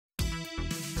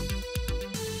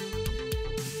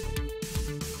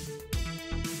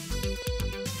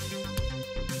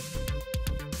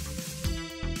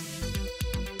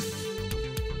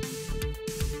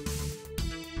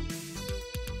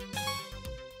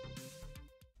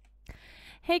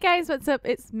Hey guys, what's up?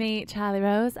 It's me, Charlie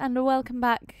Rose, and welcome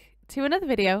back to another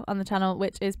video on the channel,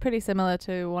 which is pretty similar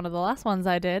to one of the last ones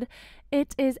I did.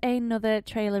 It is another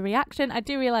trailer reaction. I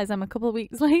do realise I'm a couple of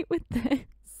weeks late with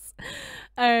this.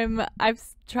 I've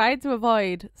tried to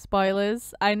avoid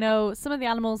spoilers. I know some of the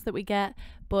animals that we get,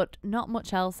 but not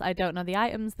much else. I don't know the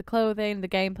items, the clothing, the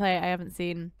gameplay. I haven't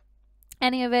seen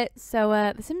any of it. So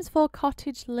The Sims 4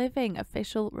 Cottage Living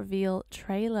official reveal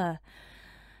trailer.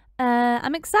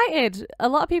 I'm excited. A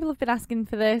lot of people have been asking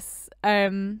for this.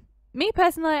 Me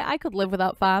personally, I could live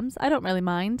without farms. I don't really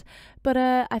mind. But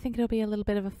I think it'll be a little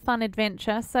bit of a fun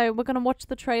adventure. So we're going to watch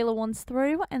the trailer once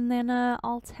through and then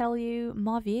I'll tell you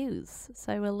my views.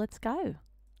 So let's go.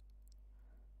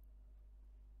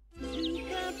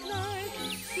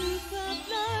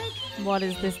 What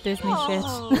is this Disney shit?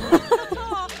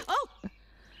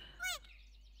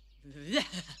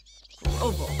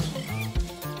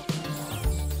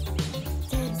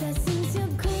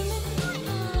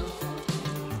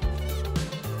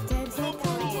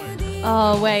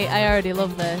 Oh wait, I already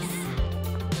love this.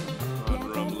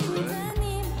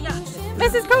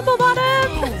 Mrs.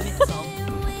 Crumplebottom!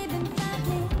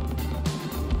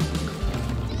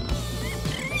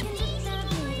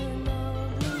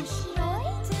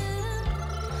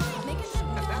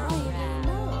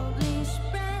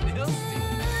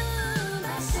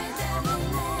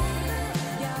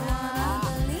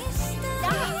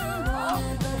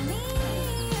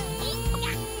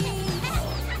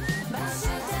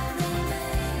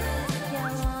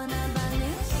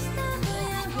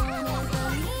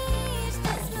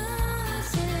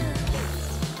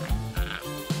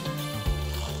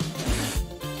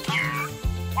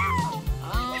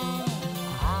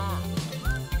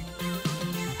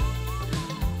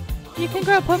 You can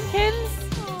grow pumpkins?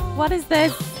 What is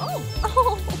this?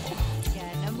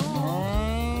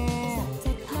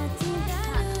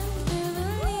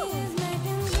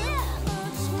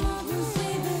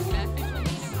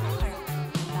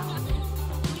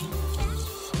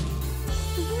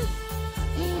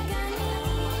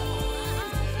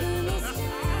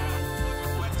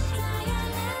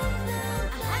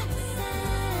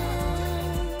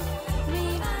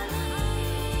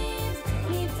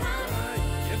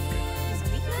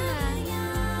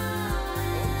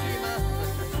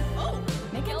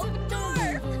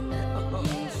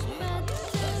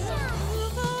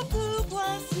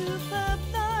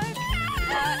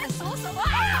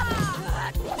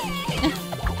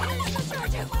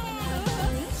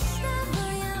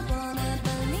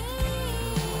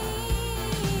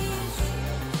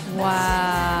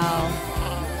 Wow.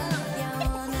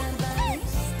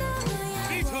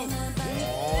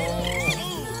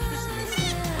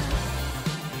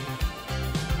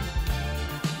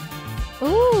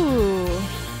 Ooh.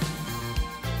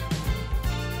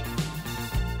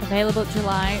 Available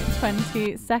July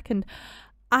 22nd.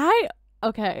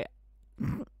 Okay.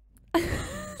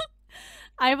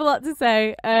 I have a lot to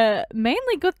say.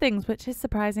 Mainly good things, which is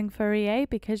surprising for EA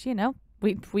because, you know,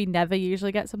 we never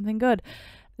usually get something good.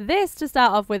 This, to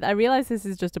start off with, I realize this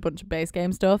is just a bunch of base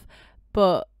game stuff,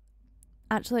 but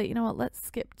actually, you know what? Let's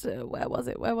skip to, where was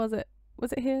it? Was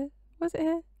it here? Was it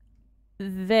here?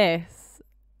 This,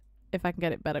 if I can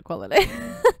get it better quality.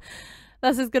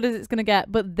 That's as good as it's going to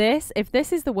get. But this, if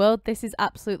this is the world, this is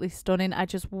absolutely stunning. I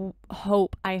just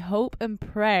hope and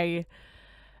pray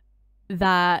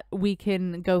that we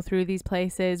can go through these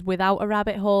places without a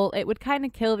rabbit hole. It would kind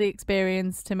of kill the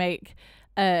experience to make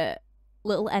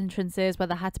little entrances where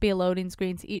there had to be a loading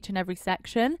screen to each and every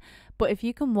section. But if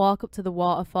you can walk up to the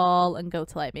waterfall and go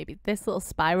to like maybe this little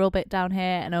spiral bit down here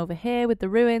and over here with the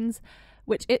ruins,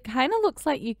 which it kind of looks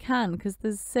like you can because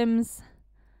there's Sims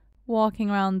walking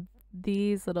around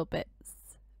these little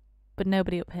bits, but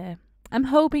nobody up here. I'm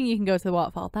hoping you can go to the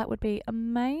waterfall. That would be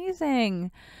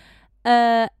amazing.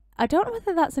 I don't know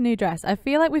whether that's a new dress. I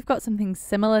feel like we've got something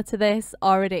similar to this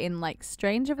already in like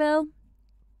Strangerville.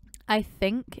 I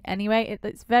think, anyway,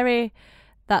 it's very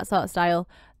that sort of style.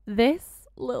 This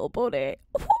little bunny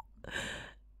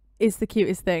is the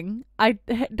cutest thing. I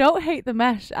don't hate the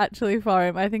mesh actually for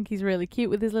him. I think he's really cute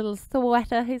with his little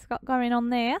sweater he's got going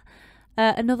on there.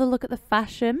 Another look at the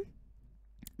fashion.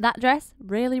 That dress,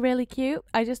 really, really cute.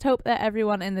 I just hope that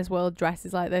everyone in this world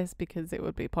dresses like this because it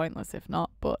would be pointless if not.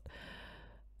 But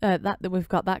that we've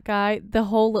got that guy. The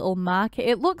whole little market.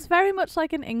 It looks very much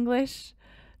like an English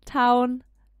town.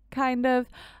 Kind of.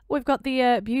 We've got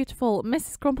the beautiful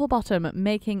Mrs. Crumplebottom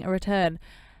making a return.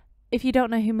 If you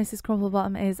don't know who Mrs.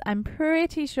 Crumplebottom is, I'm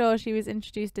pretty sure she was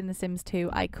introduced in The Sims 2.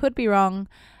 I could be wrong.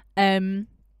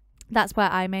 That's where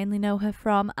I mainly know her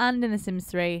from, and in The Sims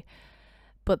 3.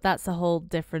 but that's a whole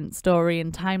different story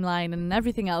and timeline and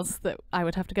everything else that I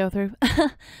would have to go through.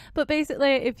 But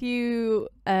basically, if you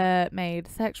made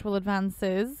sexual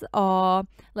advances, or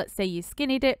let's say you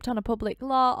skinny dipped on a public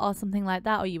lot or something like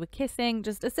that, or you were kissing,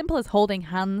 just as simple as holding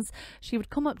hands, she would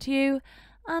come up to you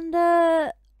and,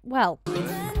 well,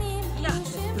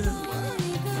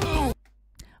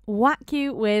 whack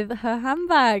you with her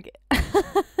handbag.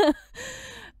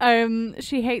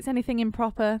 She hates anything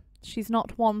improper. She's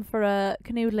not one for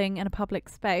canoodling in a public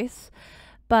space,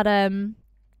 but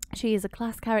she is a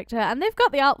class character, and they've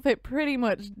got the outfit pretty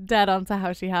much dead on to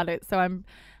how she had it, so I'm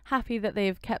happy that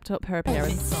they've kept up her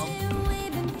appearance.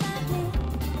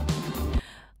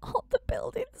 Oh, the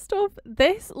building stuff.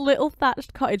 This little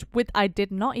thatched cottage with, I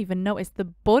did not even notice the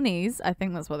bunnies, I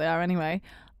think that's what they are anyway,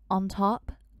 on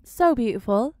top. So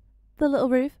beautiful. The little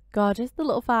roof, gorgeous. The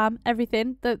little farm,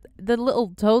 everything. The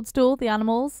little toadstool, the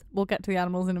animals. We'll get to the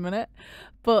animals in a minute.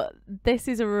 But this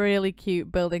is a really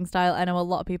cute building style. I know a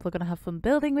lot of people are going to have fun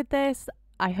building with this.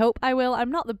 I hope I will.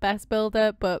 I'm not the best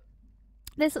builder, but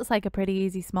this looks like a pretty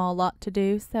easy small lot to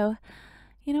do. So,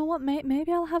 you know what?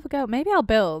 Maybe I'll have a go. Maybe I'll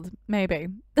build. Maybe.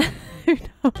 Who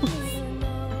knows?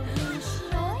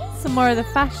 Some more of the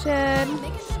fashion.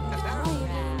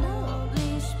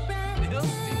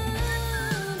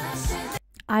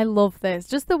 I love this.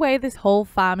 Just the way this whole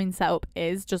farming setup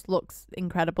is just looks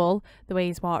incredible. The way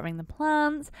he's watering the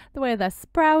plants, the way they're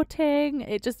sprouting.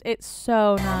 It's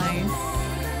so nice.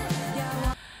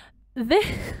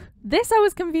 This I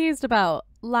was confused about.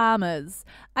 Llamas.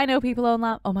 I know people own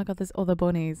llamas. Oh my god, there's other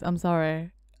bunnies. I'm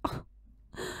sorry. Oh,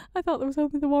 I thought there was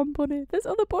only the one bunny. There's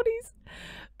other bunnies.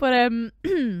 But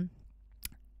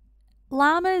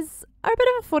llamas are a bit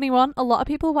of a funny one. A lot of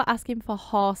people were asking for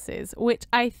horses, which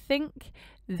I think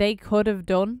they could have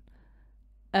done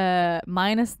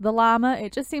minus the llama.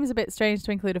 It just seems a bit strange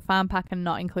to include a farm pack and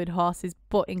not include horses,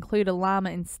 but include a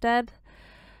llama instead.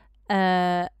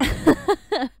 But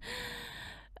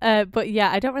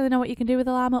yeah, I don't really know what you can do with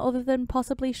a llama other than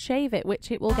possibly shave it, which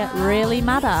it will get really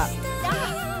mad at.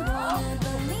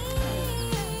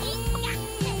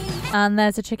 And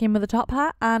there's a chicken with a top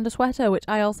hat and a sweater, which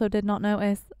I also did not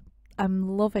notice. I'm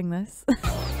loving this.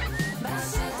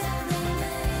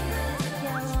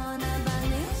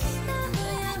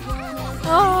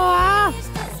 Oh,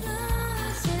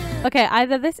 okay,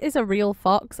 either this is a real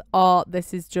fox or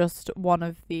this is just one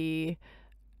of the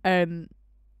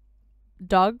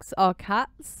dogs or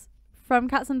cats from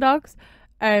Cats and Dogs,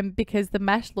 because the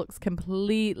mesh looks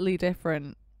completely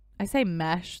different. I say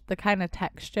mesh, the kind of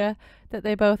texture that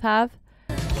they both have.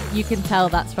 You can tell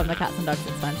that's from the Cats and Dogs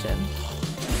expansion.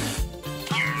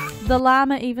 The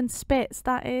llama even spits.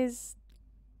 That is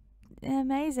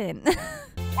amazing.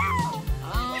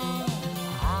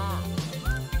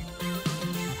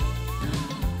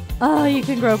 Oh, you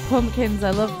can grow pumpkins.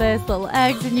 I love this. Little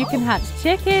eggs, and you can hatch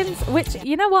chickens, which,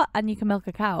 you know what? And you can milk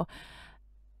a cow.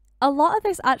 A lot of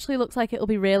this actually looks like it'll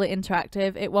be really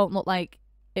interactive. It won't look like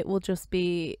it will just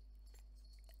be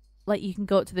like you can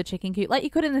go up to the chicken coop like you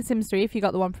could in The Sims 3 if you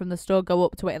got the one from the store, go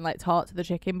up to it and like talk to the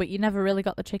chicken, but you never really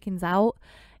got the chickens out.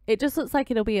 It just looks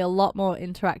like it'll be a lot more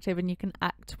interactive, and you can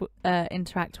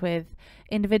interact with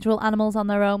individual animals on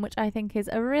their own, which I think is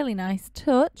a really nice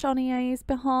touch on EA's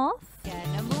behalf.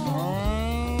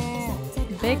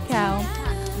 Big cow.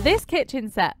 This kitchen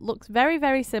set looks very,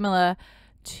 very similar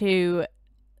to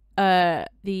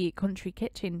the Country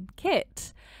Kitchen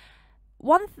kit.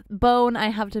 One bone I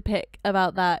have to pick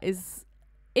about that is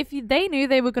they knew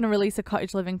they were going to release a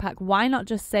Cottage Living pack, why not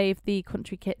just save the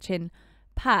Country Kitchen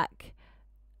pack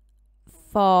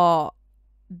for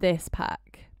this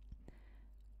pack?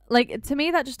 Like, to me,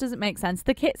 that just doesn't make sense.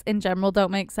 The kits in general don't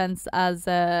make sense, as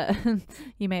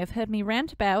you may have heard me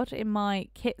rant about in my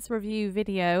kits review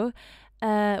video.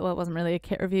 Well, it wasn't really a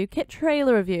kit review, kit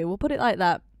trailer review, we'll put it like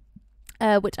that.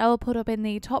 Which I will put up in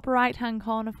the top right hand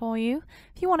corner for you.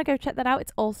 If you want to go check that out,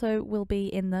 it also will be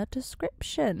in the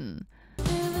description.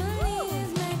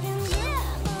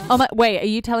 Oh my, wait, are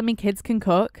you telling me kids can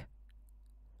cook?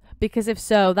 Because if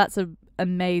so, that's an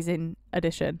amazing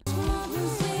addition.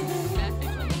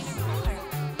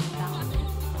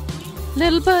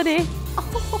 Little buddy.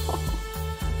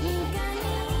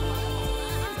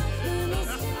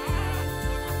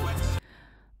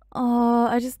 Oh,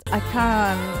 I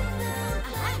can't.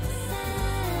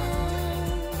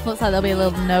 Looks like there'll be a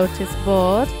little notice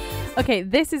board. Okay,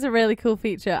 this is a really cool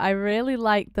feature. I really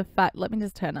like the fact, let me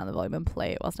just turn down the volume and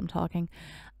play it whilst I'm talking.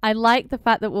 I like the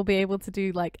fact that we'll be able to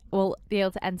do we'll be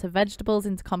able to enter vegetables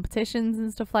into competitions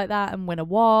and stuff like that and win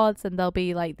awards, and there'll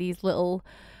be like these little,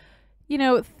 you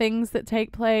know, things that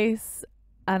take place.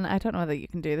 And I don't know whether you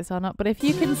can do this or not, but if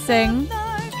you can sing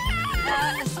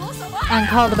And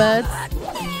call the birds.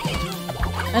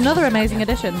 Another amazing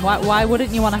addition. Why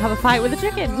wouldn't you want to have a fight with a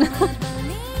chicken?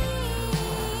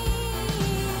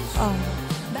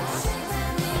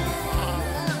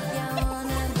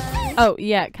 Oh,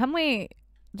 yeah. Can we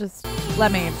just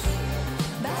let me...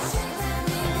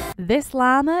 This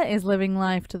llama is living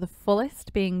life to the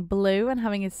fullest, being blue and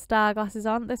having his star glasses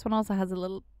on. This one also has a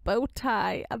little bow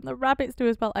tie, and the rabbits do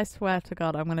as well. I swear to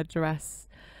God, I'm going to dress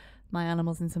my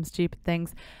animals in some stupid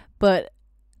things. But...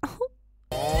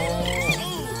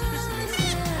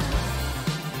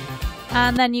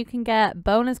 And then you can get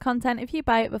bonus content if you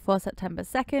buy it before September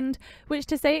 2nd, which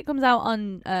to say it comes out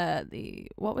on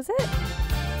what was it?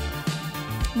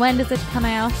 When does it come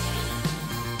out?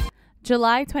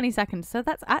 July 22nd. So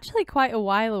that's actually quite a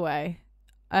while away.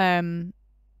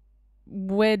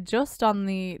 We're just on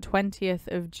the 20th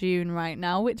of June right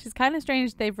now, which is kind of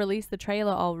strange. They've released the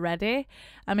trailer already.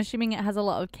 I'm assuming it has a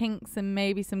lot of kinks and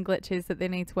maybe some glitches that they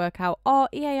need to work out, or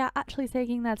EA are actually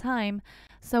taking their time.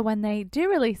 So when they do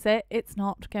release it, it's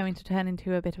not going to turn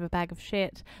into a bit of a bag of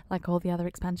shit like all the other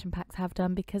expansion packs have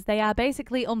done, because they are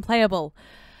basically unplayable.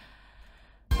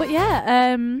 But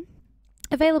yeah,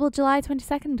 available July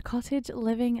 22nd, Cottage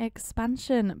Living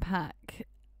expansion pack.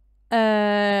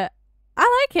 I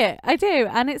like it. I do.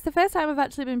 And it's the first time I've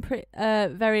actually been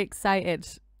very excited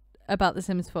about The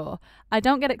Sims 4. I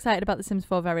don't get excited about The Sims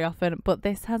 4 very often, but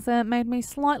this has made me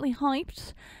slightly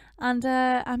hyped. And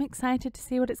I'm excited to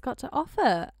see what it's got to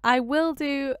offer. I will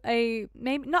do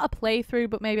maybe not a playthrough,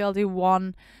 but maybe I'll do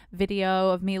one video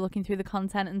of me looking through the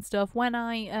content and stuff when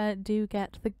I do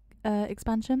get the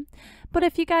expansion. But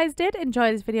if you guys did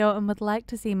enjoy this video and would like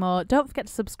to see more, don't forget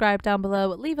to subscribe down below,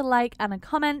 leave a like and a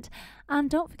comment, and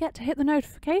don't forget to hit the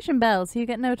notification bell so you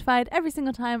get notified every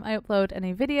single time I upload a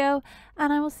new video,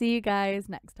 and I will see you guys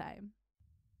next time.